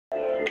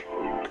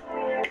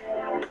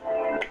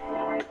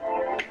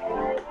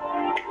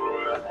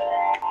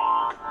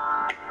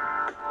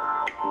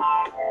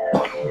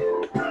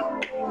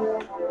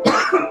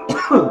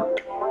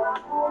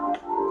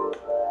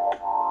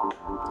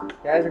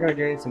going to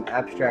be doing some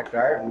abstract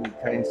art and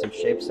cutting some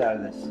shapes out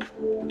of this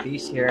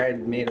piece here I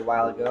made a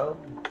while ago.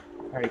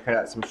 I already cut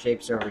out some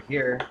shapes over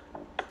here,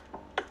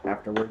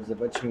 afterwards of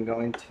which I'm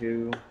going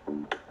to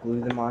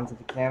glue them onto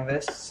the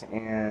canvas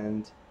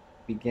and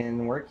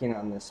begin working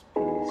on this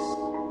piece.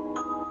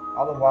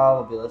 All the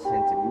while we'll be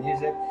listening to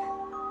music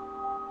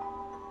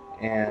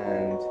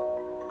and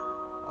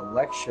a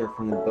lecture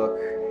from the book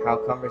How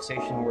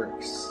Conversation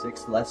Works,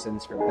 6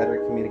 Lessons for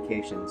Better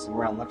Communications, and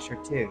we're on lecture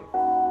 2.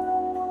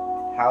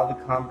 How the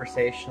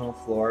conversational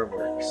floor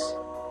works.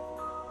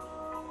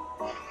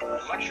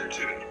 Lecture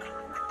 2.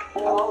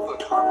 How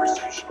the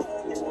conversational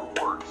floor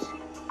works.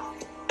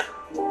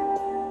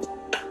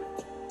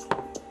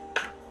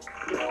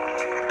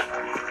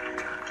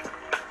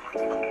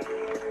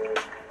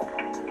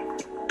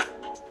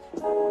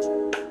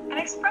 An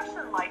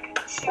expression like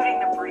shooting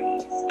the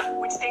breeze,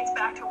 which dates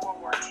back to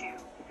World War II,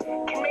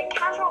 can make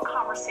casual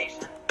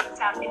conversation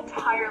sound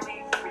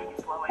entirely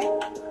free-flowing,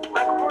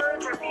 like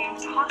words are being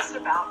tossed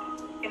about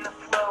in the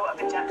flow of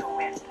a gentle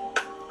wind.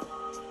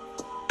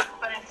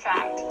 But in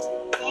fact,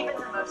 even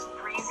the most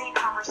breezy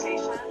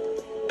conversation,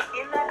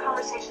 in that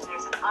conversation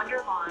there's an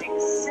underlying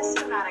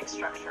systematic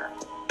structure,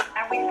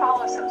 and we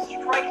follow some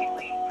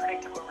strikingly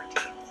predictable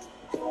routines.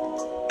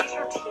 These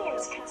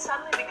routines can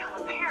suddenly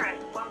become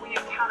apparent when we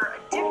encounter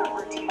a different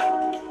routine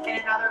in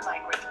another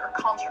language or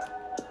culture.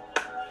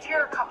 Here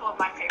are a couple of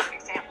my favorite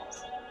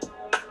examples.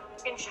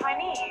 In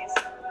Chinese,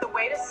 the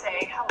way to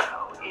say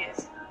hello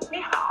is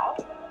ni hao,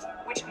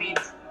 which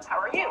means how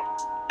are you?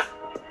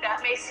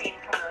 That may seem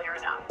familiar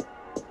enough,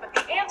 but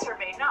the answer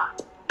may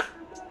not.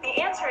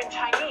 The answer in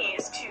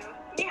Chinese to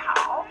ni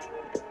hao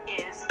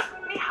is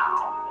ni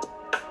hao.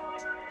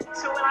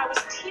 So when I was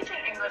teaching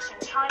English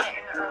in China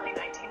in the early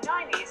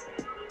 1990s,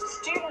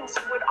 students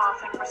would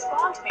often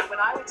respond to me when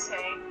I would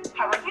say,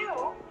 how are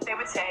you? They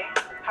would say,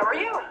 how are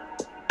you?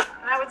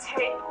 And I would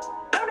say,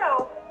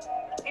 no.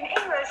 In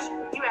English,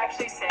 you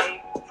actually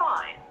say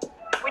fine,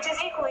 which is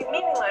equally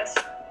meaningless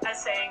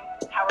as saying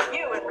how are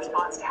you in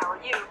response to how are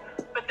you,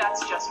 but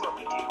that's just what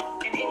we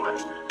do in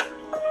English.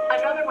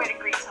 Another way to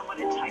greet someone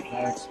in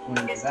Chinese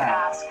is to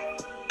ask,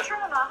 吃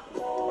了吗?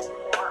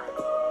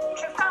 or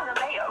吃饭了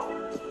没有?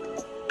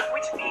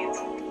 which means,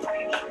 have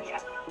you eaten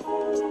yet?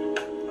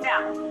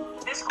 Now,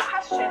 this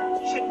question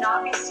should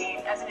not be seen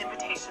as an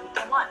invitation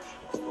to lunch.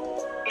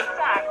 In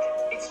fact,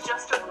 it's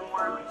just a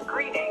warm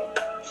greeting,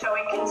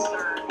 showing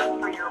concern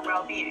for your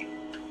well-being.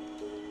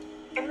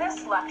 In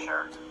this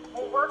lecture,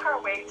 we'll work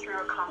our way through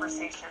a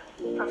conversation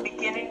from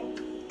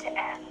beginning to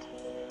end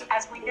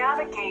as we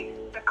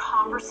navigate the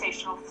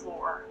conversational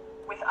floor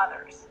with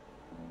others.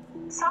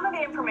 Some of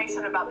the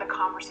information about the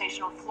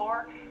conversational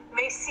floor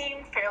may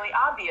seem fairly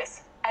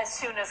obvious as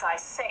soon as I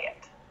say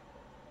it.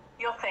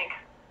 You'll think,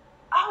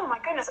 oh my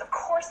goodness, of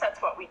course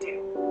that's what we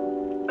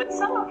do. But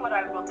some of what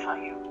I will tell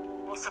you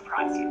will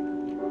surprise you.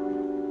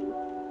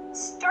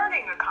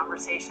 Starting a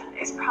conversation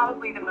is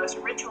probably the most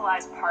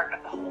ritualized part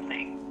of the whole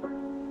thing.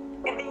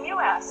 In the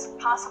US,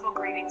 possible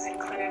greetings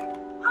include,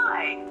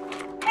 hi,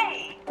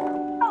 hey,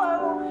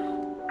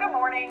 hello, good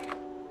morning,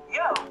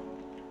 yo.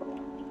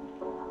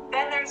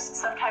 Then there's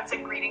sometimes a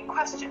greeting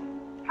question.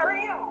 How are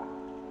you?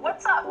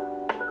 What's up?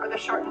 Or the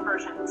shortened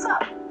version,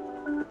 sup.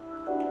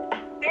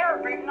 There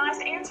are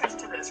routinized answers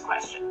to those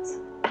questions.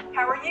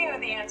 How are you?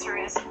 The answer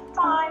is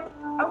fine,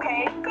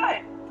 okay,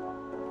 good.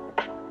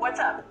 What's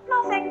up?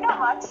 Nothing, not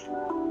much.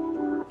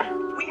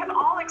 We have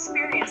all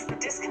experienced the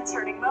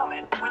disconcerting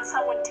moment when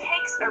someone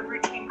takes a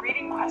routine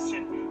greeting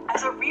question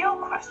as a real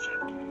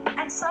question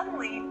and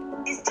suddenly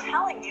is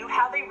telling you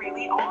how they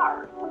really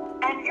are.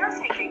 And you're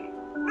thinking,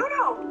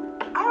 no,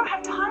 I don't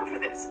have time for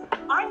this.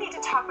 I need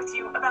to talk with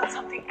you about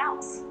something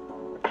else.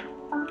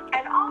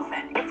 And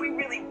often, if we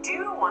really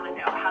do want to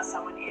know how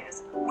someone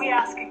is, we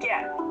ask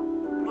again.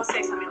 We'll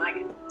say something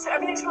like, so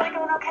everything's really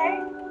going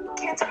okay?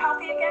 Kids are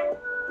healthy again?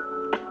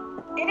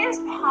 It is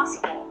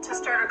possible to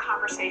start a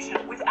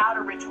conversation without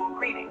a ritual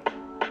greeting,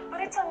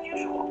 but it's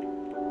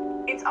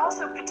unusual. It's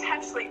also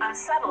potentially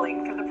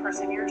unsettling for the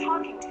person you're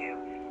talking to,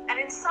 and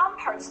in some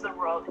parts of the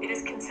world, it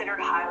is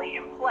considered highly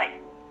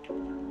impolite.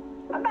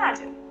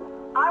 Imagine,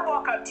 I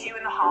walk up to you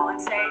in the hall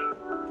and say,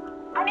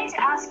 I need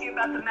to ask you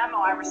about the memo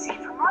I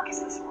received from Marcus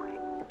this morning.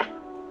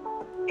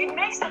 It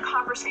makes the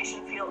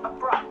conversation feel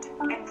abrupt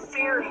and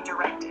very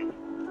directed,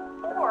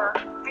 or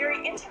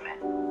very intimate,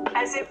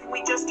 as if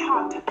we just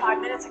talked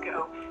 5 minutes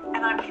ago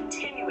and I'm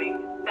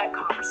continuing that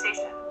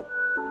conversation.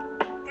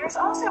 There's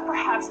also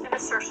perhaps an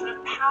assertion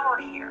of power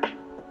here.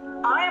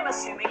 I am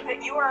assuming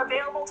that you are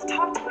available to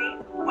talk to me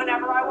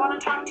whenever I want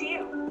to talk to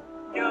you.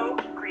 No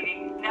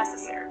greeting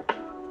necessary.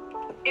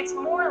 It's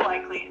more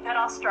likely that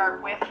I'll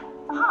start with,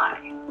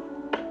 hi.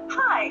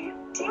 Hi,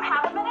 do you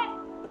have a minute?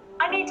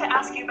 I need to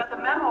ask you about the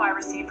memo I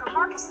received from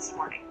Marcus this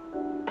morning.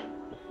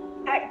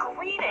 That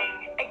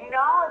greeting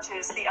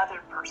acknowledges the other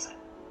person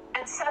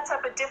and sets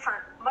up a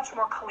different, much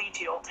more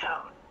collegial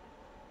tone.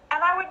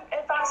 And I would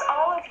advise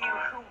all of you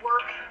who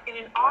work in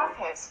an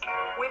office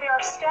where there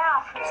are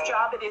staff whose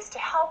job it is to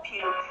help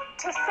you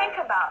to think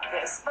about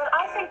this. But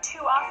I think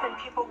too often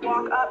people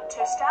walk up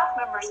to staff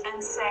members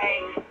and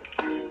say,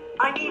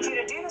 I need you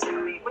to do this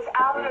for me,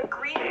 without a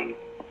greeting,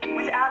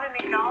 without an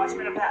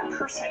acknowledgement of that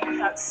person,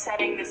 without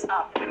setting this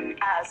up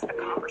as a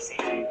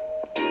conversation.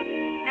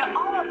 Now,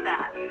 all of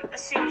that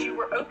assumed you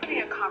were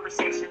opening a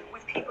conversation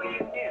with people you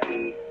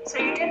knew, so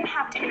you didn't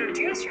have to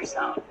introduce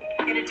yourself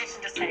in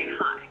addition to saying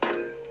hi.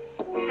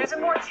 There's a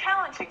more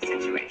challenging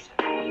situation.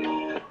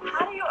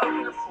 How do you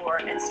open the floor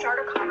and start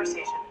a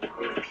conversation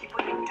with people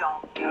you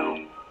don't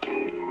know?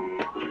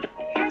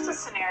 Here's a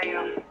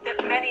scenario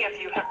that many of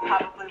you have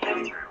probably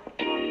lived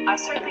through. I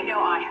certainly know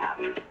I have.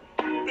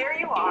 There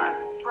you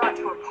are, brought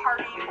to a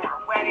party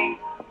or a wedding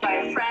by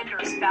a friend or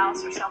a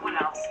spouse or someone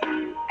else,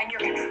 and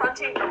you're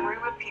confronting a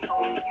room of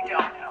people you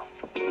don't know.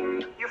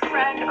 Your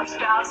friend or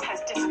spouse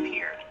has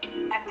disappeared,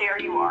 and there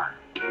you are.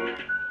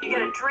 You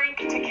get a drink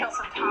to kill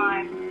some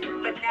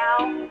time, but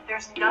now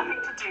there's nothing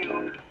to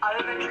do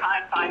other than try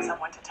and find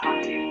someone to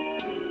talk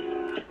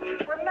to.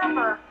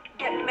 Remember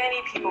that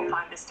many people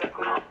find this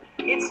difficult.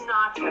 It's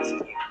not just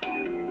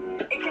you.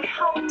 It can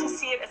help to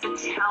see it as a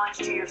challenge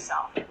to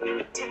yourself,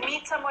 to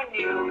meet someone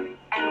new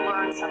and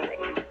learn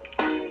something.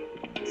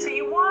 So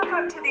you walk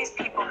up to these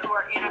people who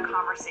are in a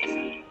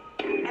conversation,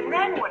 and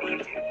then what do?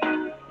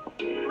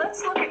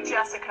 Let's look at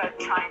Jessica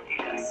try and do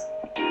this.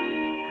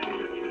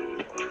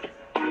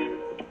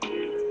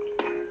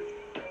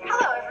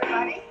 Hello,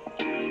 everybody.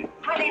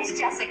 My name's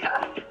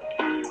Jessica.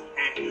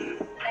 Hey.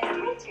 Nice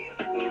to meet you.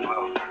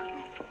 Hello.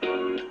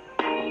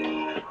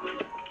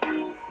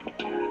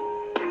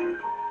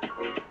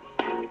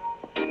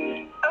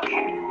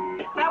 Okay,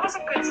 that was a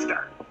good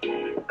start.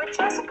 But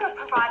Jessica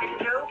provided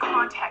no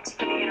context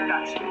for the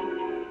introduction,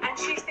 and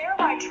she's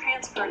thereby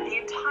transferred the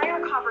entire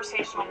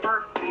conversational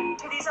burden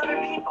to these other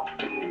people,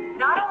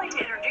 not only to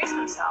introduce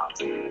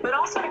themselves, but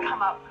also to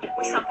come up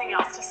with something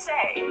else to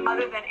say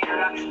other than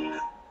introductions.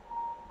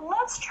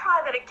 Let's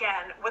try that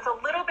again with a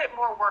little bit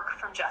more work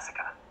from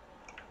Jessica.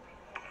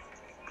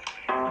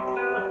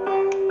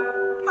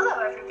 Hello,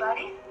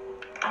 everybody.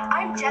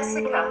 I'm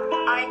Jessica.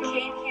 I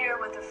came here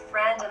with a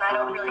friend, and I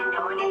don't really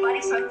know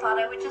anybody, so I thought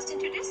I would just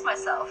introduce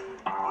myself.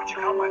 Who'd you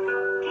come with?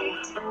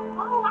 Kate?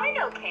 Oh, I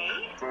know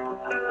Kate.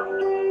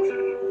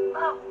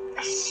 Oh,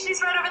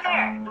 she's right over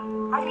there.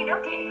 How do you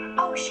know Kate?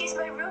 Oh, she's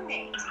my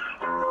roommate.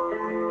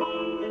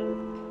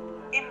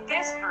 In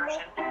this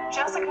version,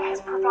 Jessica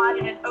has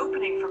provided an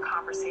opening for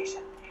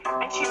conversation,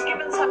 and she's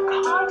given some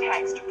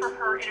context for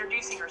her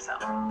introducing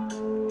herself.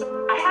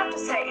 I have to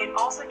say, it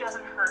also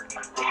doesn't hurt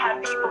to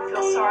have people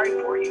feel sorry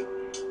for you,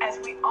 as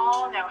we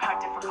all know how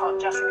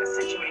difficult Jessica's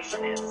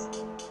situation is.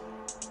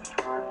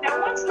 Now,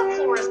 once the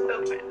floor is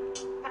open,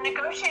 the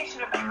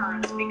negotiation of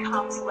turns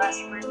becomes less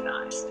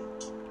routinized,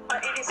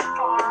 but it is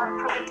far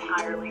from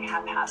entirely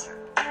haphazard.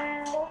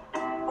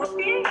 We're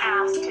being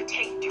asked to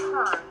take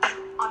turns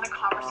on the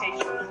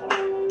conversational floor,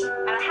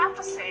 and I have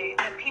to say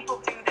that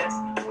people do this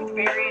with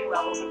varying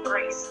levels of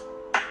grace.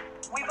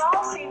 We've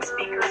all seen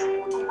speakers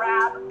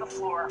grab the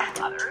floor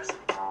from others,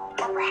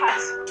 or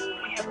perhaps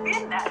we have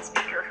been that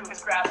speaker who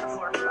has grabbed the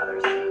floor from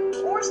others,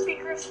 or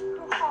speakers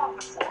who hog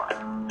the floor.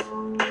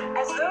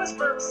 As those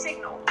verbs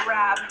signal,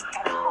 grab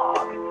and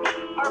hog,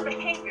 our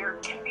behavior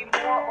can be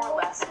more or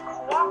less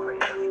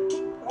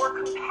cooperative or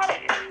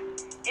competitive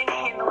in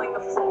handling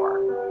the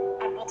floor,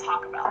 and we'll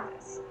talk about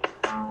this.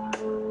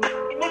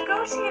 In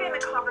negotiating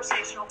the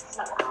conversational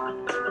floor,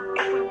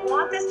 if we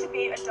want this to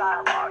be a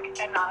dialogue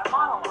and not a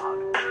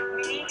monologue,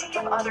 we need to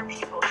give other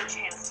people the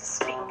chance to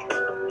speak,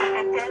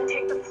 and then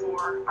take the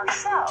floor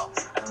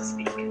ourselves to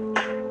speak.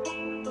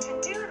 To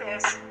do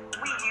this,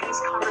 we use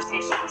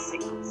conversational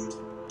signals.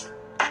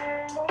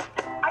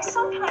 I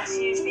sometimes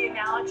use the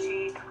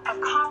analogy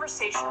of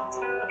conversations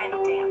and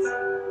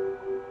dancing.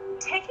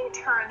 Taking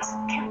turns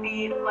can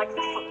be like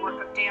the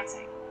footwork of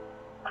dancing.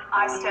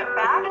 I step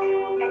back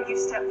and you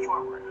step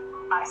forward.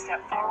 I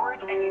step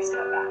forward and you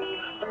step back.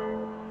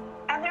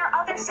 And there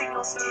are other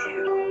signals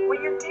too.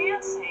 When you're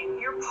dancing,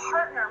 your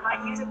partner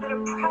might use a bit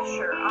of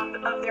pressure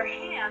of their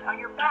hand on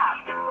your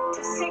back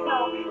to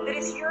signal that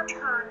it's your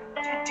turn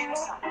to do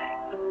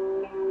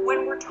something.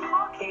 When we're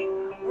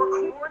talking, we're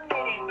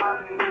coordinating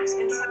our moves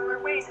in similar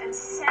ways and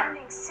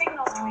sending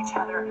signals to each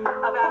other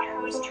about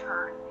whose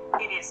turn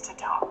it is to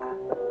talk.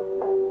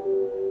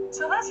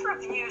 So let's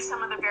review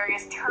some of the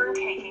various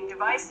turn-taking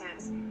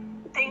devices,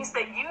 things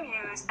that you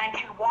use and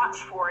can watch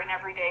for in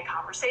everyday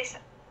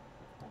conversation.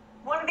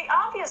 One of the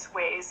obvious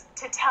ways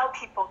to tell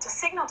people, to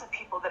signal to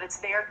people that it's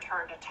their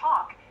turn to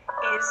talk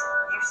is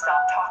you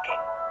stop talking.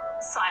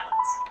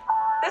 Silence.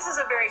 This is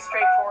a very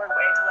straightforward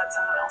way to let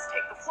someone else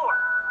take the floor.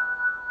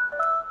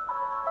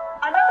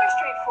 Another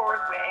straightforward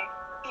way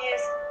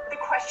is the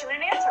question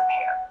and answer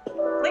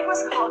pair.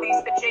 Linguists call these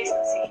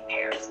adjacency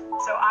pairs.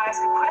 So I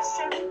ask a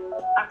question,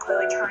 I'm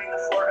clearly turning the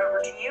floor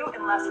over to you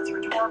unless it's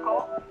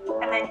rhetorical,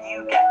 and then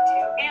you get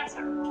to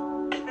answer.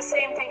 The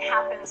same thing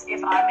happens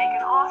if I make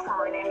an offer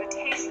or an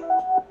invitation.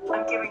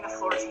 I'm giving the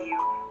floor to you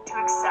to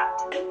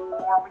accept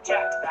or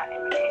reject that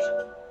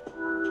invitation.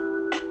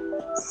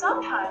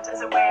 Sometimes,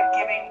 as a way of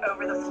giving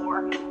over the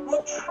floor,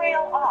 we'll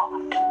trail off.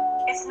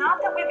 It's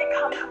not that we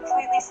become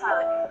completely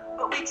silent,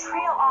 but we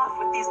trail off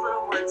with these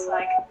little words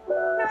like,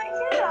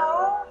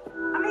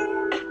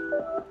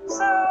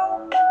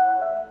 so...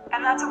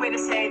 And that's a way to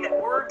say that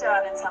we're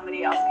done and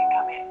somebody else can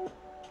come in.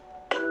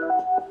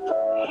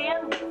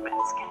 Hand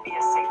movements can be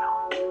a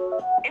signal.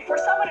 If we're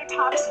someone who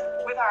talks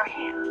with our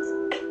hands,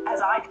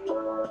 as I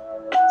do,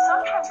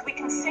 sometimes we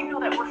can signal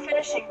that we're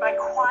finishing by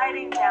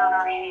quieting down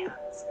our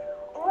hands,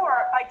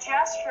 or by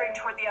gesturing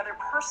toward the other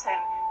person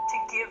to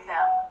give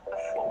them the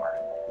floor.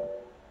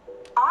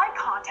 Eye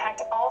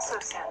contact also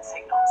sends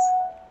signals.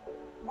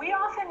 We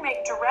often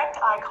make direct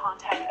eye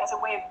contact as a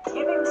way of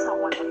giving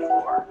someone the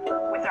floor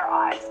with our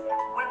eyes.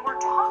 When we're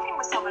talking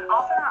with someone,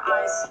 often our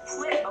eyes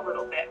flit a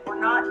little bit. We're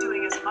not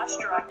doing as much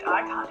direct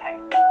eye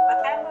contact,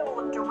 but then we will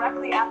look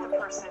directly at the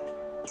person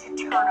to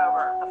turn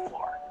over the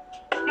floor.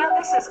 Now,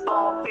 this is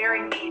all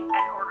very neat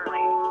and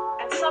orderly,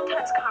 and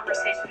sometimes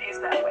conversation is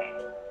that way.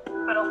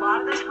 But a lot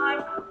of the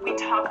time, we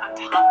talk on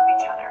top of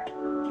each other.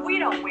 We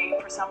don't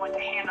wait for someone to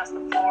hand us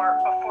the floor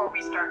before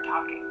we start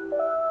talking.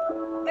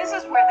 This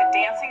is where the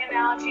dancing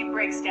analogy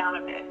breaks down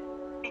a bit,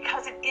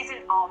 because it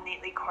isn't all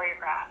neatly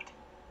choreographed.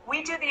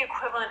 We do the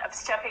equivalent of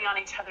stepping on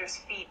each other's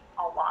feet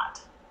a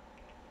lot.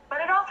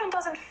 But it often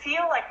doesn't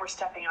feel like we're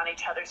stepping on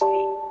each other's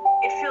feet.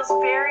 It feels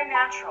very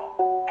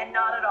natural and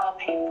not at all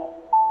painful.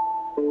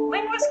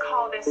 Linguists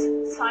call this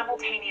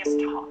simultaneous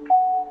talk.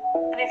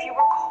 And if you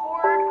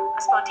record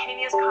a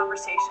spontaneous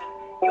conversation,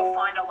 you'll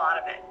find a lot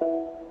of it.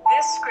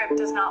 This script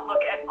does not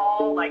look at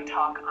all like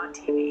talk on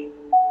TV.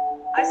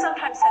 I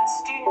sometimes send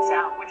students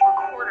out with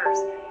recorders,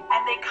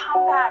 and they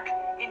come back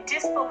in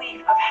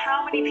disbelief of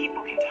how many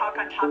people can talk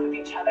on top of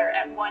each other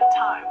at one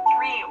time,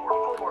 3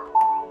 or 4 or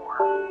more.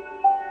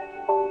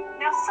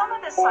 Now, some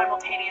of this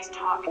simultaneous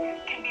talk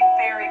can be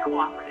very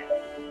cooperative.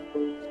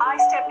 I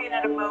step in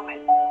at a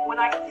moment when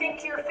I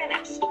think you're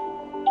finished,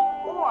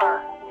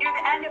 or near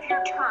the end of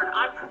your turn,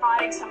 I'm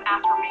providing some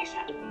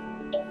affirmation.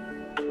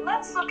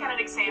 Let's look at an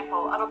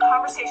example of a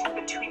conversation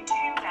between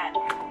two men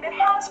that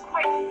has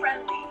quite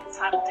friendly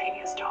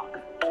simultaneous talk.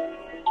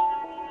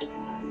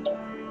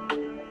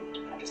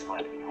 I'm just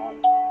glad to be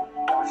home.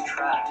 I was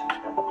trapped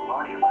at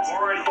LaGuardia last night.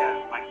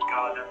 LaGuardia? My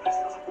God, that place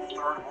feels like the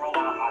third world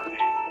on a hot day.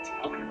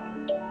 Tell me about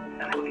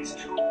it. And there were these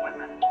two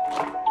women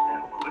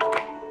that were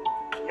literally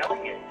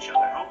yelling at each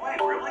other. No way,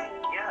 really?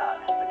 Yeah,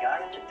 and the guy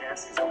at the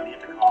desk is over the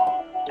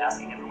intercom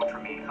asking everyone to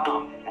remain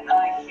calm, and then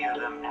I hear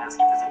them ask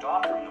if there's a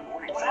doctor in the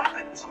morning. What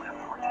happened? Someone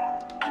having a heart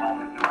attack? I have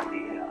no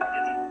idea. I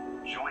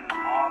didn't join the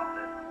mob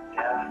that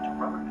gathered to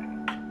rubber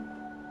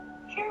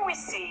pick. Here we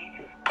see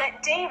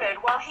that David,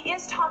 while he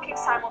is talking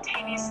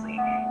simultaneously,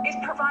 is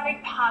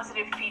providing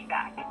positive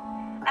feedback.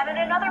 And at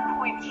another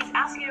point, he's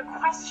asking a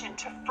question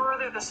to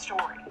further the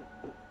story.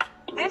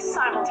 This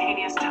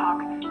simultaneous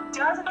talk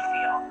doesn't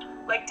feel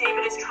like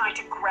David is trying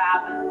to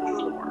grab the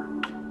floor.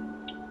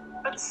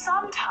 But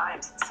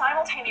sometimes,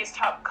 simultaneous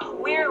talk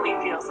clearly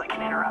feels like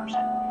an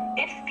interruption.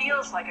 It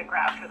feels like a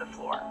grab for the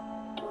floor.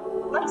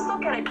 Let's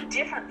look at a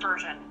different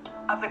version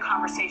of the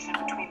conversation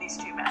between these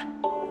two men.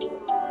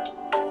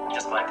 I'm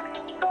just glad to be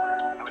home.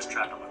 I was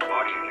trapped on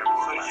LaGuardia here.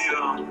 So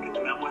did you get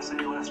the memo I sent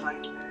you last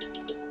night?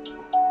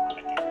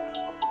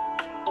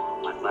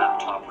 My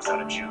laptop was out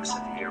of juice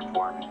at the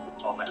airport.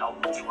 All the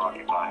outlets were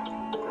occupied.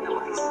 And there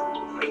were these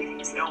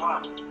ladies. You know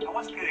what? I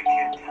once paid a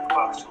kid $10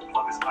 to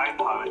unplug his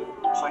iPod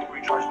so I could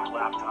recharge my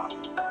laptop.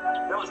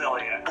 That was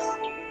LAX.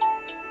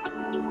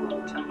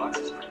 $10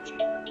 is pretty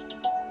cheap.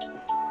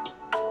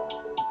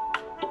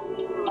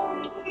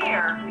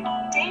 Here,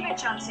 David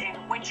jumps in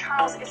when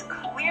Charles is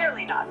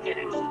clearly not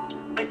finished,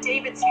 but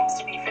David seems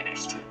to be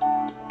finished.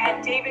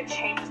 And David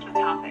changes the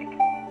topic.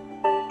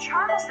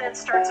 Charles then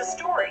starts a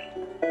story,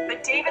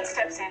 but David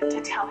steps in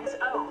to tell his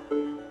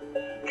own.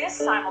 This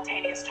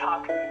simultaneous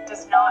talk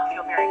does not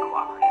feel very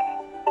cooperative.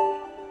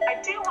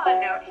 I do want to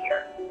note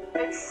here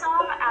that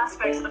some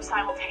aspects of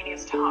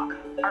simultaneous talk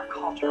are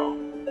cultural.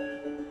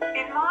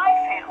 In my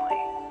family,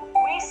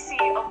 we see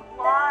a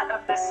lot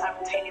of this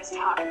simultaneous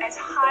talk as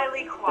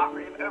highly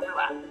cooperative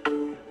overlap.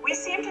 We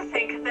seem to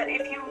think that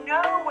if you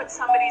know what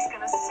somebody's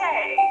going to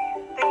say,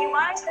 then you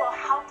might as well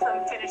help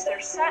them finish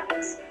their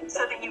sentence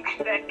so that you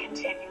can then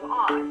continue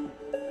on.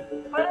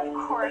 But of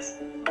course,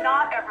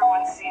 not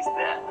everyone sees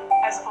this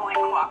as fully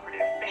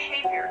cooperative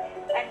behavior,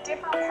 and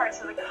different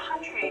parts of the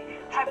country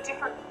have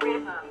different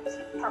rhythms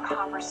for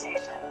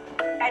conversation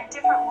and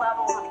different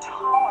levels of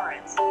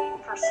tolerance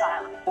for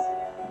silence.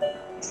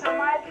 So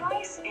my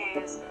advice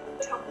is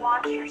to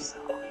watch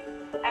yourself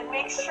and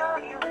make sure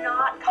you're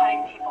not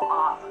cutting people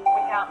off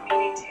without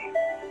meaning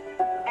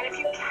to. And if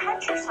you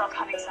catch yourself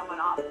cutting someone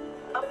off,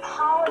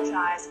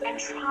 apologize and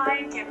try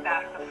and give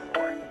back the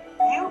floor.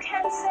 You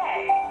can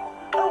say,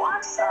 "Oh,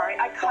 I'm sorry,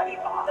 I cut you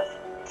off.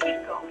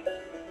 Keep going."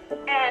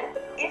 And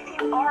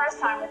if you are a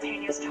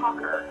simultaneous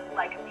talker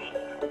like me,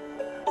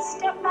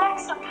 step back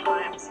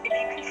sometimes if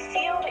you can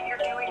feel that you're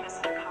doing this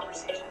in a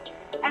conversation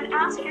and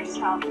ask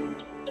yourself,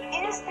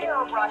 Is there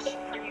a rush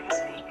for you to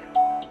speak?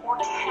 Or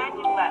can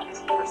you let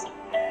this person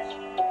finish?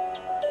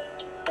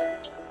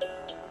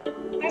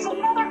 There's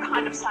another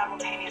kind of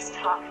simultaneous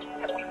talk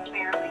that we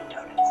barely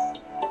notice,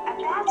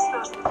 and that's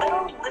those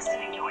little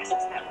listening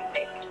noises that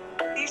we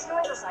make. These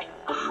noises like,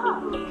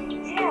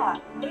 yeah,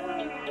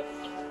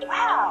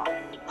 wow,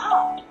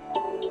 huh.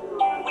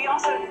 We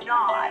also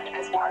nod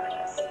as part of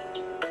this.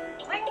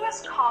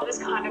 Linguists call this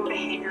kind of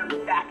behavior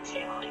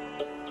back-channeling,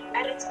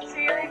 and it's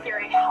very,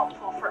 very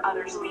helpful for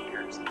other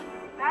speakers.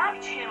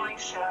 Back-channeling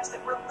shows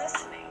that we're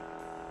listening,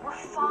 we're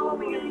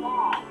following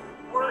along,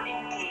 we're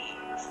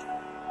engaged.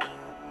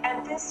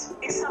 And this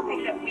is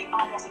something that we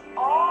almost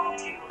all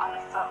do on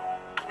the phone.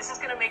 This is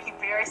going to make you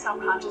very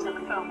self-conscious on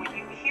the phone. When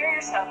you hear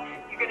yourself,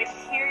 you're going to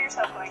hear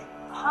yourself going,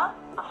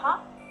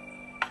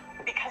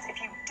 because if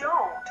you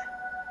don't,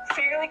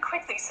 fairly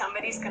quickly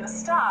somebody's going to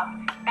stop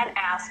and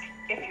ask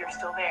if you're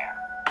still there.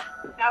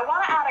 Now I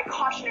want to add a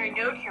cautionary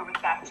note here with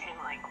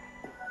back-channeling.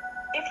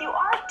 If you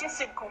are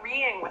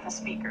disagreeing with a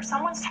speaker,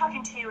 someone's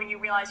talking to you and you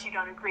realize you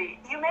don't agree,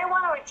 you may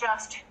want to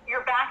adjust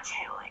your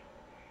back-channeling.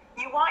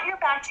 You want your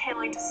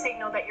back-channeling to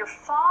signal that you're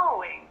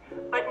following,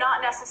 but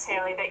not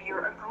necessarily that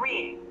you're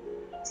agreeing.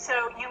 So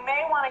you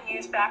may want to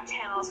use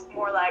back-channels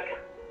more like,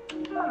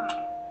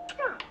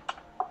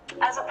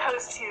 as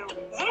opposed to,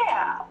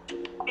 yeah,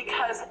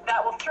 because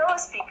that will throw a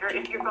speaker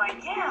if you're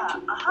going, yeah,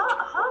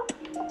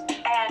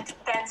 and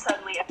then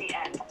suddenly at the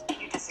end,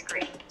 you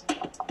disagree.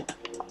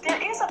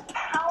 There is a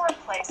power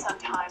play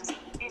sometimes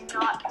in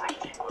not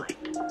back-channeling,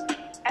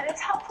 and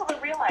it's helpful to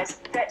realize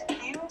that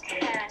you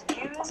can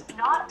use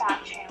not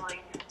back-channeling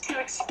to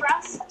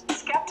express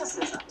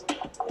skepticism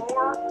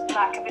or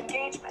lack of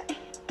engagement.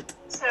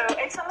 So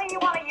it's something you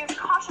want to use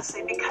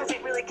cautiously because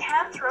it really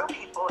can throw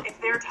people if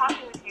they're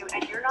talking with you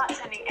and you're not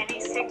sending any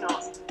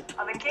signals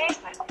of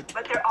engagement,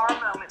 but there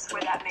are moments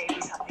where that may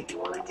be something you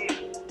want to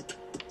do.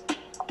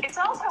 It's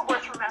also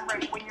worth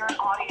remembering when you're an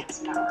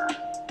audience member,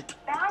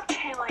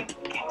 back-channeling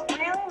can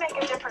really make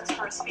a difference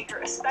for a speaker,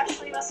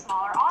 especially in a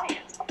smaller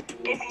audience.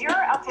 If you're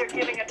out there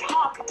giving a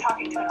talk and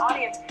talking to an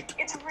audience,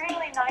 it's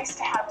really nice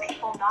to have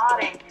people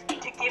nodding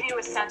to give you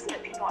a sense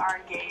that people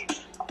are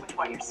engaged with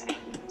what you're saying.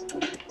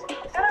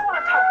 Then I want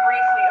to talk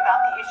briefly about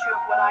the issue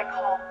of what I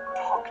call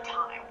talk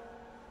time.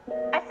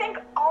 I think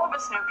all of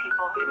us know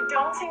people who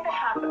don't seem to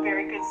have a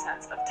very good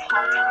sense of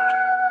talk time.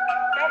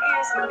 That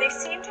is, they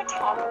seem to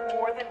talk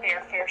more than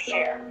their fair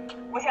share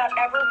without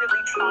ever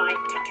really trying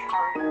to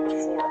turn the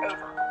floor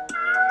over.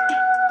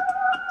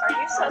 Are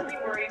you suddenly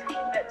worried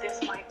that this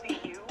might be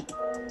you?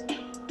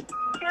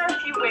 Here are a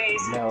few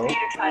ways for you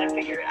to try to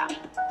figure it out. If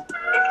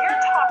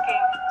you're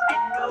talking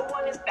and no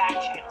one is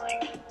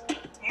back-channeling,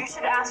 you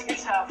should ask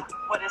yourself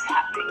what is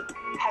happening.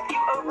 Have you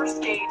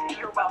overstayed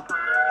your welcome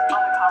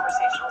on the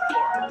conversational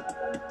floor?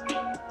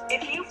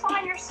 If you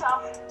find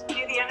yourself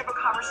near the end of a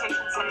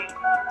conversation saying,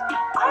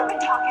 I've been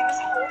talking this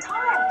whole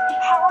time,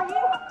 how are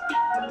you?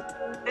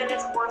 Then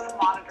it's worth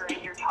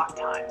monitoring your talk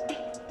time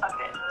a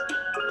bit.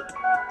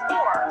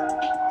 Or,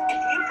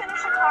 if you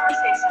finish a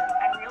conversation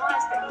and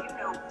realize that you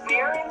know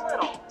very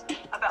little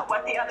about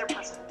what the other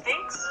person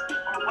thinks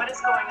or what is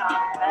going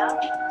on with them,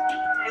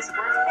 it is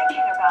worth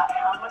thinking about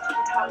how much of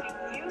the talking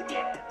you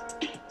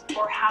did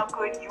or how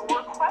good your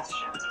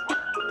questions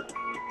were.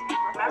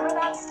 Remember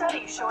that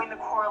study showing the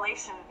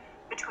correlation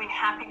between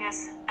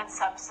happiness and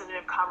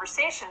substantive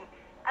conversation,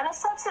 and a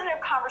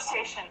substantive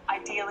conversation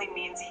ideally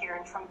means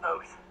hearing from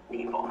both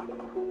people.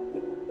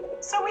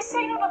 So we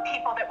signal to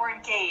people that we're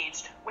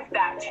engaged with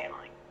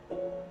back-channeling.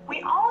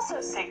 We also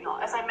signal,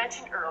 as I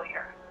mentioned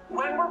earlier,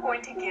 when we're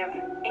going to give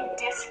a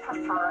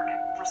dispreferred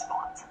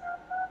response.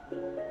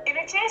 In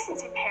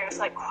adjacency pairs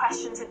like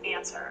questions and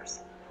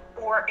answers,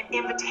 or an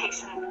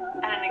invitation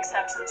and an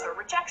acceptance or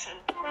rejection,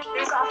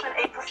 there's often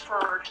a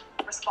preferred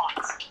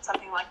response,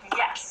 something like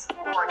yes,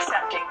 or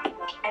accepting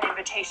an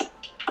invitation.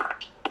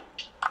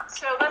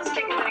 So let's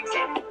think of an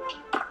example.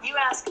 You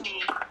ask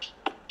me,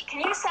 can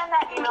you send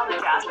that email to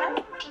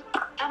Jasmine?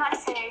 And I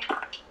say,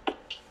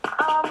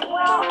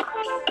 well,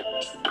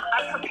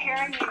 I'm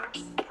preparing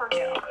you for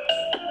no.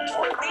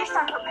 Or at least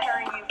I'm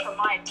preparing you for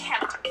my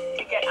attempt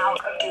to get out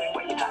of doing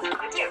what you asked me to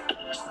do.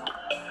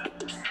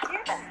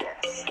 Given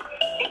this,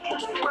 it can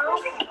throw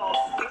people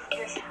if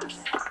this happens.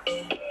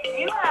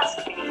 You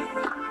ask me,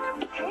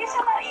 can you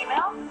send that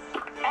email?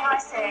 And I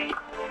say,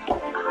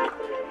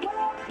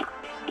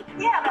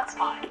 yeah, that's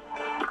fine.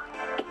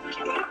 If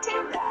you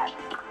do that,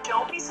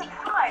 don't be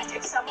surprised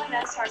if someone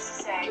then starts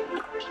to say,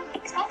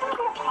 is that going to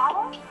be a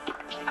problem?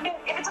 I mean,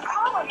 if it's a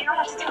problem, you don't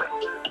have to do it.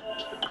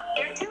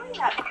 They're doing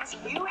that because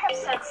you have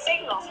sent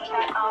signals with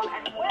that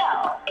and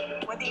well,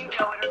 whether you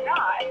know it or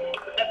not,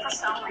 that for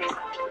some reason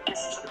this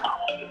is a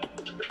problem.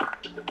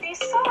 These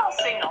subtle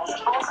signals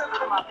also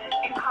come up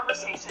in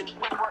conversation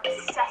when we're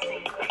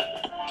assessing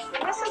things.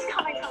 And this is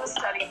coming from a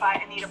study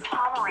by Anita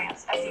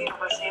Pomerantz at the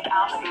University of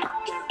Albany.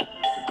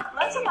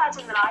 Let's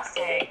imagine that I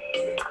say,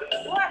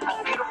 what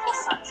a beautiful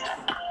sunset.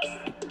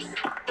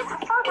 The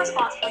preferred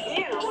response for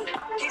you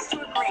is to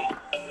agree.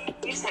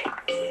 You say,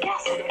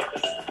 yes it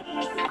is.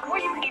 Or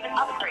you can even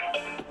upgrade.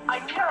 I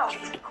know wow,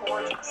 it's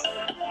gorgeous.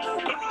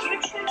 If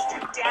you choose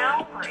to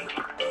downgrade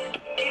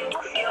it, it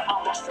will feel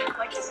almost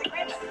like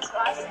disagreement. So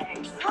I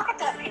say, look at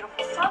that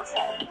beautiful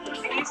sunset.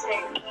 And you say,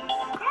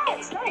 yeah,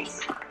 it's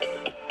nice.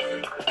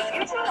 If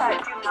you do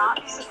that, do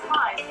not be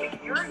surprised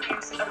if your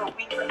use of a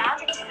weaker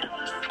adjective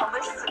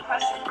elicits a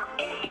question from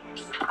me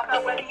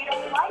about whether you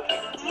don't like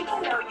it,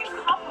 even though you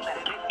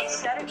complimented it, you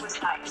said it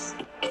was nice.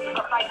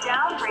 But by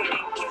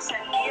downgrading, you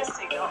send me a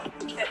signal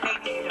that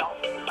maybe you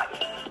don't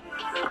like it.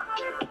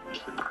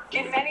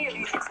 In many of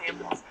these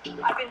examples,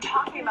 I've been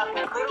talking about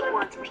the little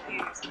words we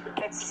use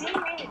that seem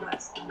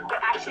meaningless, but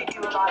actually do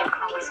a lot of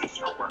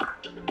conversational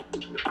work.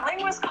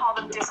 Linguists call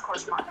them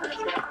discourse markers,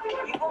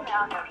 and you will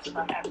now notice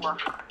them at work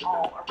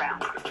all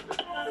around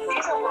you.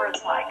 These are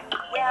words like,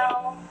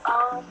 well,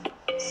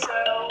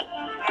 so,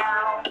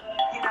 now,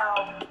 you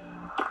know.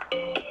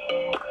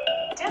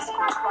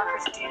 Discourse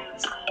markers do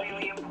some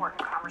really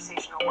important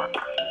conversational work,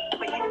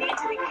 but you need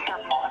to be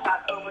careful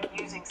about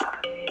overusing some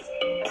of these,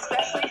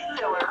 especially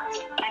fillers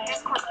and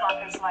discourse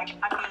markers like,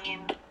 I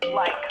mean,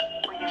 like,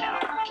 or you know.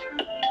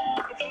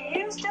 If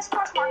you use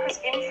discourse markers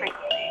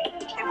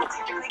infrequently, they will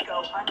typically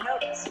go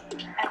unnoticed,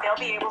 and they'll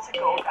be able to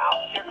go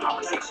about their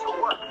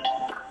conversational work.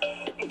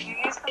 If you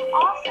use them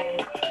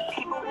often,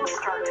 people will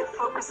start to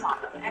focus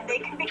on them, and they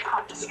can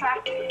become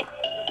distracted.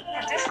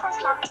 For discourse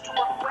markers to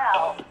work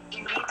well,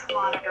 you need to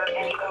monitor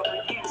any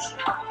overuse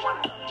of one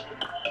of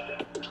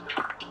them.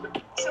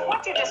 So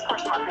what do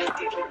discourse markers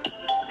do?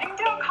 They can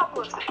do a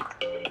couple of things.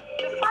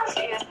 The first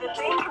is that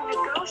they can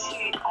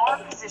negotiate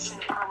our position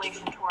in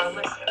relation to our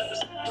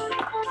listeners.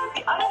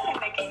 The other thing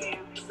they can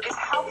do is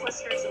help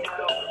listeners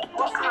know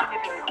what kind of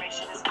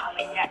information is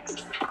coming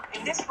next.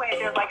 In this way,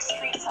 they're like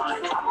street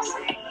signs, almost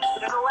saying,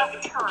 there's a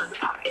left turn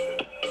coming.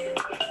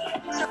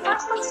 So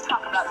first, let's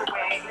talk about the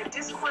way that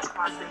discourse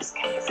markers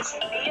can position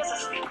me as a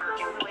speaker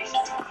in relation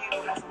to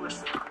you as a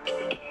listener.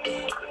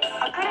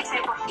 A good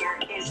example here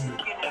is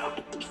you know.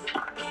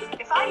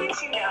 If I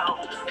use you know,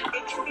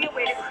 it can be a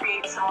way to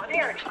create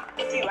solidarity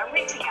with you. I'm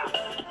reaching out.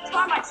 So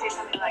I might say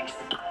something like,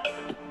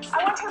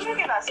 I went to a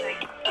movie last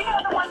night. You know,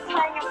 the one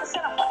playing in the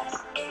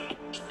Cineplex.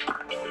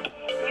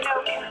 You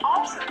know, can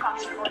also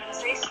function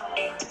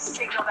organizationally to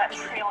signal that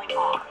trailing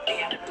off the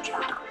end of the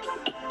term.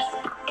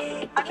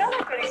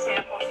 Another good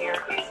example here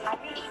is I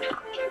mean.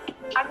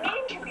 I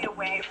mean can be a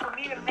way for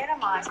me to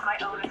minimize my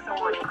own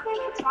authority.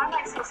 So I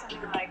might say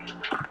something like,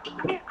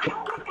 I mean, I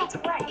don't think that's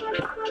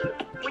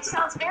right. Which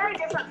sounds very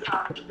different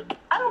from,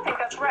 I don't think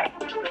that's right.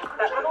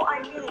 That little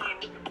I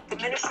mean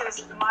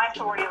diminishes my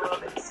authority a little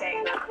bit in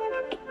saying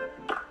that.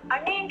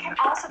 I mean can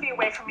also be a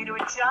way for me to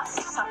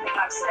adjust something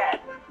I've said.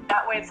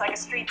 That way it's like a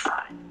street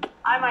sign.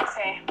 I might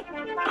say,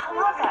 I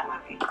love that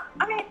movie.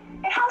 I mean,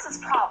 it has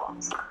its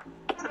problems.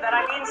 So that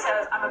I mean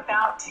says I'm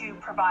about to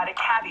provide a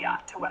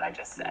caveat to what I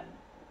just said.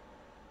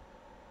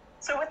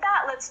 So with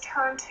that, let's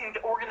turn to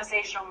the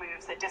organizational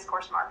moves that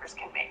discourse markers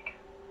can make.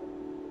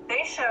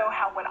 They show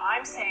how what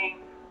I'm saying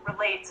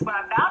relates, what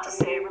I'm about to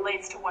say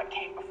relates to what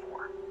came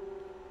before.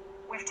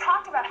 We've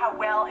talked about how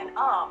well and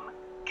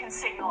can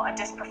signal a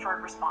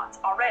dispreferred response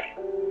already.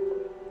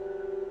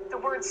 The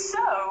word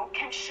so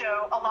can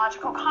show a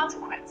logical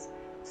consequence.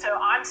 So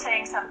I'm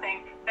saying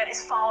something that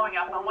is following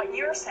up on what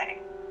you're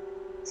saying.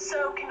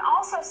 So can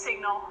also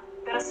signal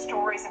that a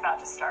story is about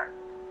to start.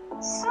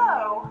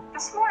 So,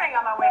 this morning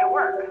on my way to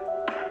work.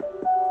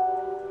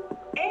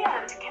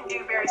 And can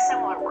do very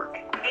similar work.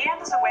 And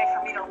is a way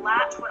for me to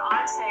latch what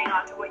I'm saying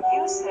onto what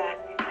you said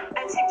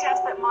and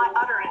suggest that my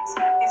utterance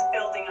is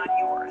building on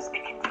yours.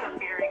 It can feel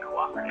very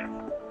cooperative.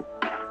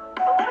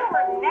 The little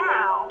word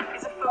now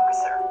is a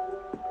focuser.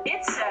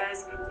 It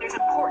says there's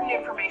important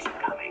information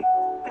coming,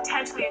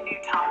 potentially a new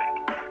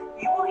topic.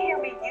 You will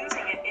hear me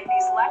using it in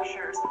these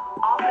lectures,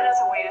 often as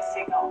a way to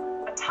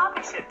signal a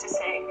topic shift to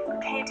say,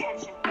 pay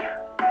attention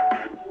here.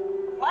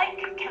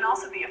 Like can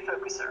also be a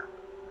focuser.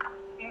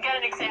 You can get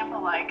an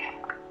example like,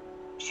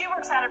 she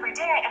works out every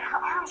day and her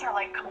arms are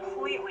like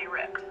completely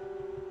ripped.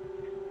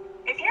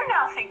 If you're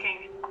now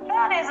thinking,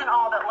 that isn't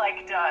all that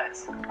like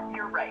does,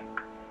 you're right.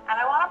 And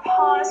I want to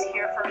pause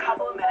here for a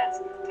couple of minutes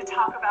to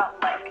talk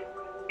about like,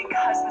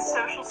 because the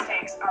social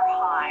stakes are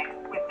high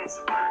with this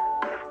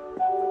word.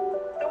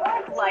 The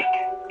word like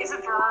is a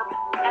verb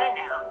and a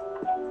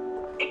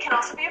noun. It can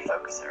also be a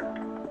focuser,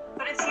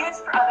 but it's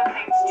used for other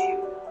things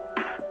too.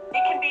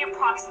 It can be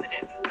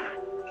approximative.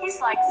 He's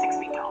like 6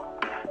 feet tall.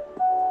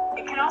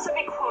 It can also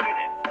be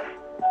quotative.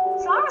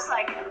 So I was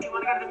like, do you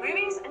want to go to the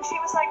movies? And she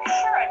was like,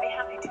 sure, I'd be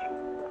happy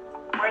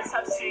to. Or it's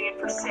substituting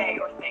it for say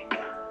or think.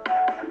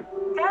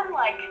 Then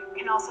like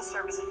can also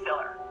serve as a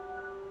filler.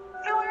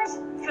 Fillers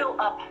fill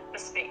up the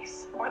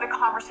space or the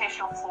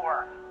conversational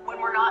floor when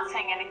we're not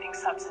saying anything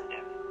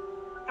substantive.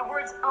 The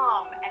words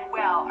and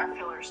well are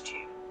fillers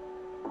too.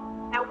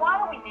 Now why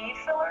do we need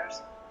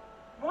fillers?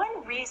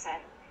 One reason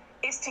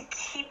is to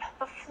keep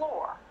the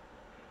floor.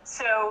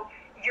 So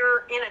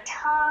you're in a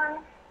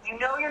turn, you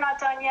know you're not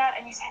done yet,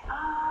 and you say,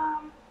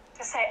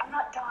 to say, I'm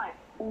not done.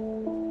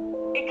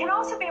 It can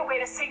also be a way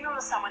to signal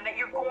to someone that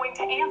you're going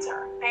to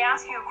answer. They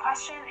ask you a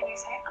question and you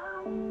say,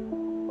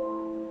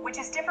 which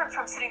is different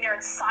from sitting there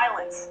in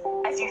silence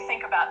as you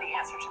think about the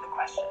answer to the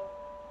question.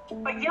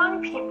 But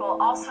young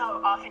people also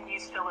often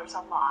use fillers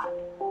a lot,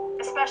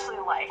 especially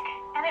like,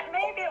 and it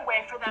may be a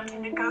way for them to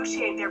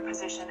negotiate their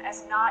position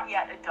as not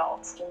yet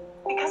adults,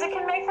 because it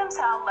can make them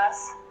sound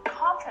less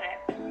confident,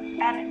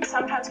 and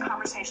sometimes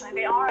conversationally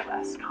they are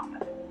less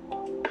confident.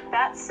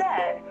 That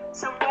said,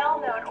 some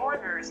well-known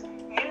orators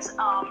use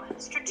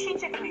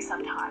strategically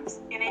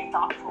sometimes in a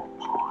thoughtful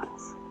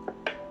pause.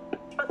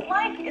 But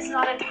like is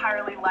not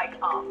entirely like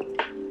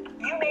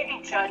You may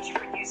be judged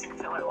for using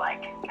filler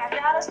like, and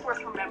that is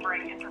worth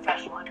remembering in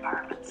professional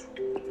environments.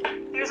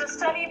 There's a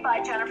study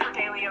by Jennifer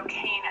Daly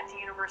O'Kane at the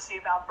University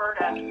of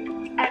Alberta,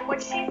 and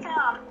what she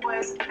found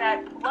was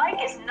that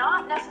like is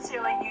not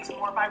necessarily used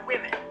more by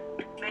women.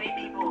 Many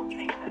people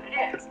think that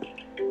it is.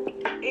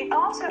 It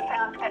also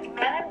found that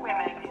men and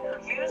women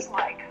who use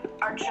like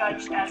are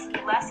judged as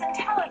less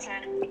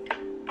intelligent,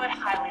 but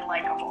highly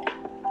likable.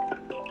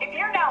 If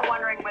you're now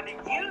wondering whether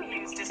you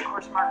use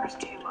discourse markers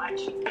too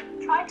much,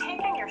 try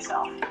taping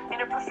yourself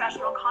in a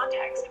professional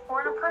context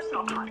or in a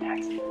personal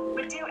context,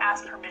 but do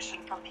ask permission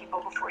from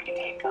people before you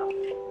tape them.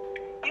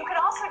 You could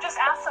also just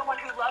ask someone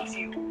who loves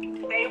you.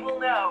 They will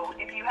know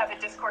if you have a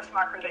discourse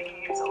marker that you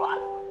use a lot.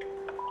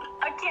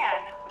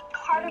 Again,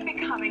 part of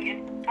becoming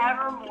an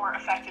ever more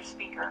effective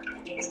speaker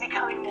is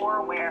becoming more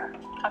aware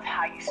of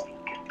how you speak.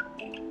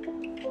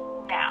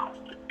 Now,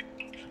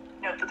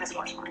 note the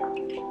discourse marker.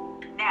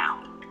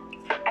 Now,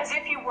 as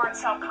if you weren't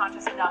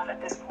self-conscious enough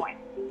at this point,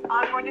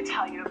 I'm going to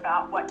tell you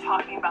about what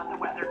talking about the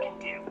weather can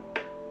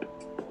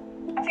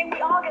do. I think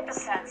we all get the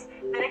sense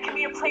that it can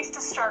be a place to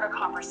start a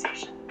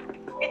conversation.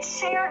 It's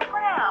shared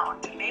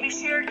ground, maybe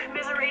shared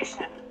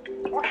commiseration,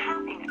 or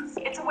happiness.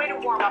 It's a way to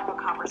warm up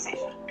a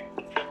conversation.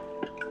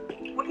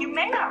 What you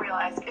may not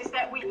realize is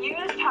that we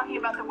use talking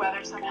about the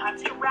weather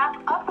sometimes to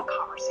wrap up a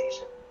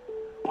conversation.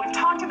 We've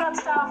talked about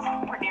stuff,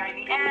 we're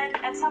nearing the end,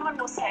 and someone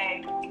will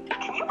say,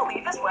 "Can you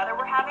believe this weather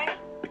we're having?"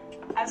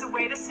 as a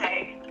way to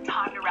say,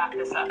 time to wrap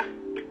this up.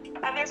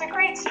 And there's a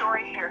great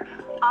story here.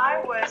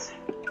 I was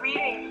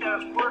reading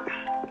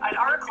an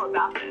article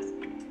about this,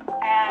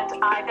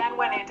 and I then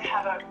went in to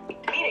have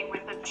a meeting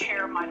with the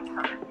chair of my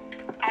department.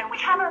 And we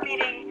have our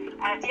meeting,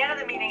 and at the end of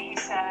the meeting he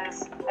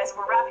says, as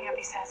we're wrapping up,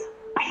 he says,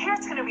 "I hear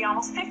it's going to be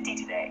almost 50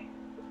 today."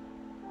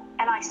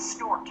 And I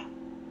snort,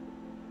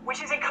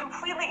 which is a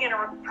completely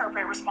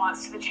inappropriate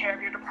response to the chair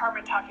of your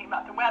department talking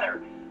about the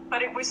weather.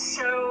 But it was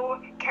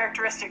so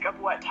characteristic of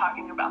what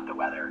talking about the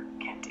weather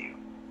can do.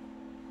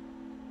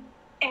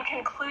 In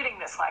concluding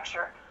this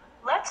lecture,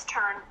 let's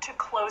turn to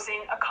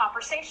closing a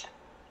conversation,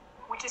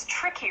 which is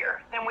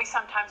trickier than we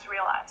sometimes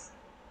realize.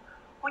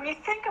 When you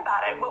think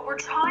about it, what we're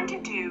trying to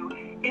do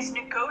is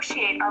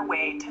negotiate our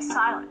way to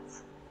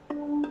silence.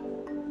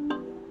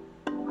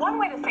 One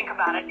way to think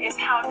about it is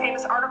how a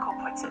famous article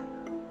puts it.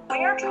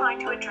 We are trying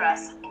to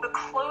address the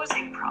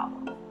closing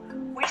problem,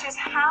 which is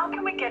how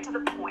can we get to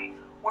the point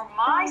where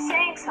my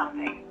saying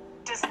something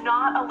does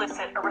not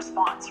elicit a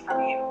response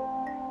from you.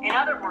 In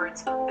other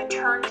words, the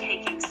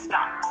turn-taking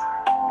stops.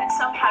 And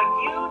somehow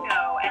you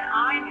know and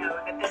I know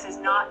that this is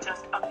not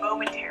just a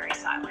momentary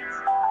silence.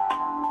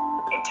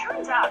 It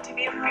turns out to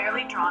be a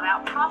fairly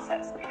drawn-out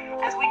process,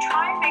 as we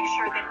try and make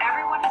sure that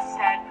everyone has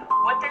said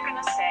what they're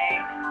going to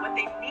say, what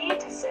they need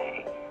to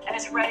say, and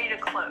is ready to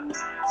close.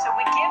 So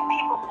we give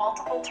people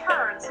multiple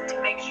turns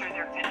to make sure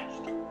they're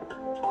finished.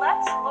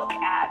 Let's look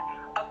at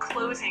a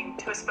closing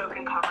to a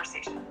spoken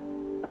conversation.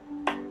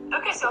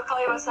 Okay, so I'll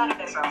call you on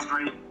Saturday. Sounds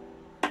great.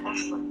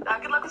 Excellent.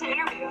 Good luck with your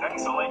interview.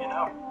 Thanks, I'll let you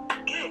know.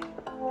 Good.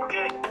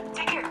 Okay,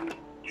 Take care.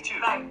 you too.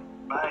 Bye.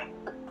 Bye.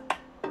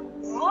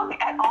 Look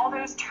at all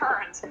those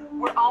turns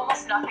where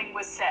almost nothing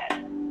was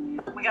said.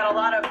 We got a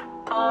lot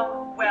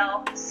of,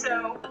 well,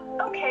 so,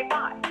 okay,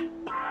 bye.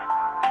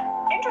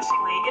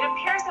 Interestingly, it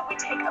appears that we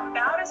take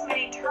about as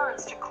many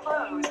turns to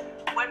close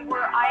when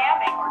we're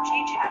IMing or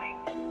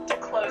G-chatting to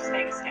close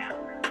things down.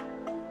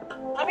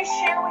 Let me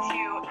share with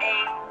you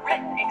a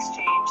written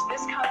exchange.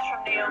 This comes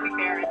from Naomi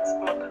Barron's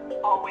book,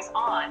 Always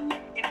On,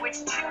 in which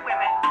two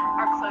women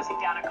are closing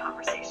down a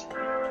conversation.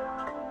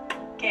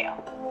 Gail: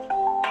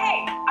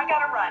 "Hey, I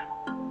gotta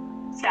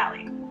run."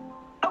 Sally: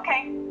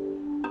 "Okay."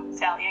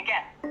 Sally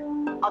again: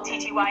 "I'll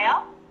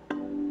TTYL."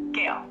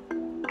 Gail: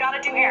 "Gotta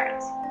do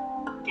errands."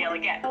 Gail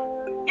again: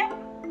 "Yep."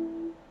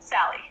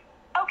 Sally: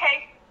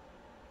 "Okay."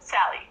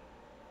 Sally: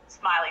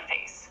 smiley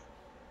face.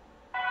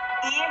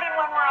 Even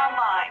when we're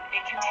online,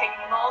 it can take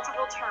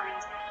multiple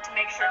turns to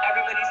make sure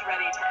everybody's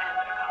ready to end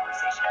a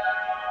conversation.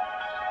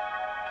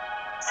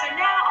 So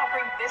now I'll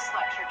bring this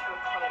lecture to a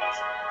close,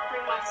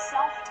 bring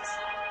myself to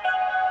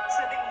silence,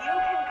 so that you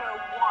can go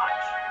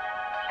watch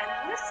and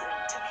listen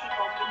to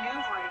people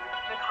maneuvering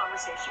the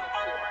conversation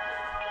forward.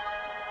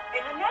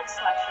 In the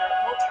next lecture,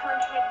 we'll turn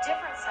to a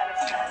different set of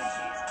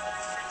strategies.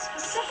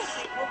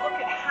 Specifically, we'll look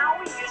at how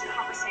we use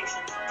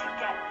conversations to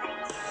get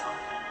things done.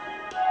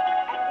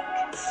 And we'll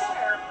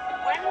consider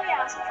when we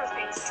ask for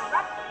things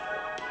directly,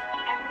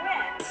 and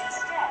when,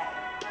 instead,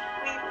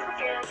 we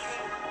prepare to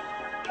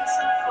use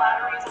some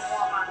flattery as a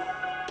warm-up,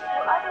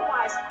 or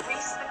otherwise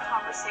grease the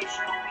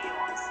conversational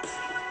wheels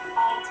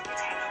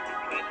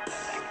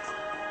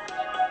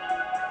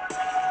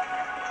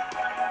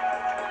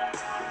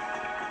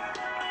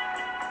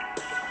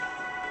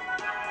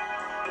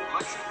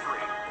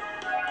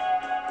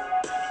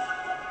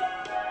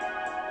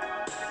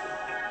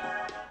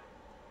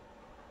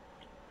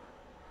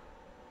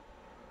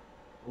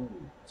Ooh,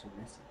 so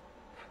messy.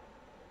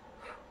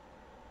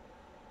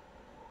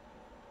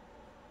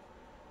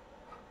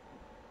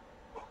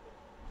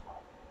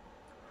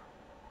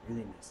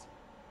 Really messy.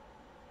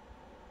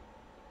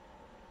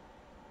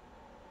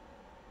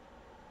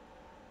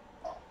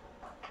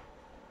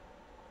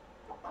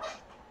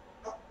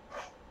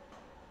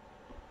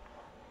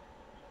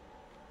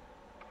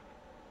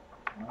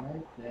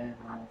 Alright then,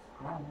 that's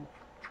that.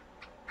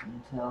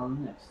 Until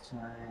next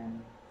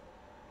time.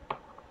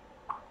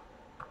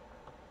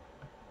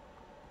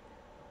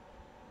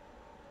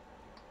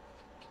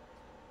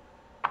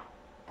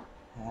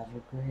 Have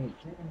a great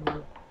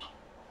day.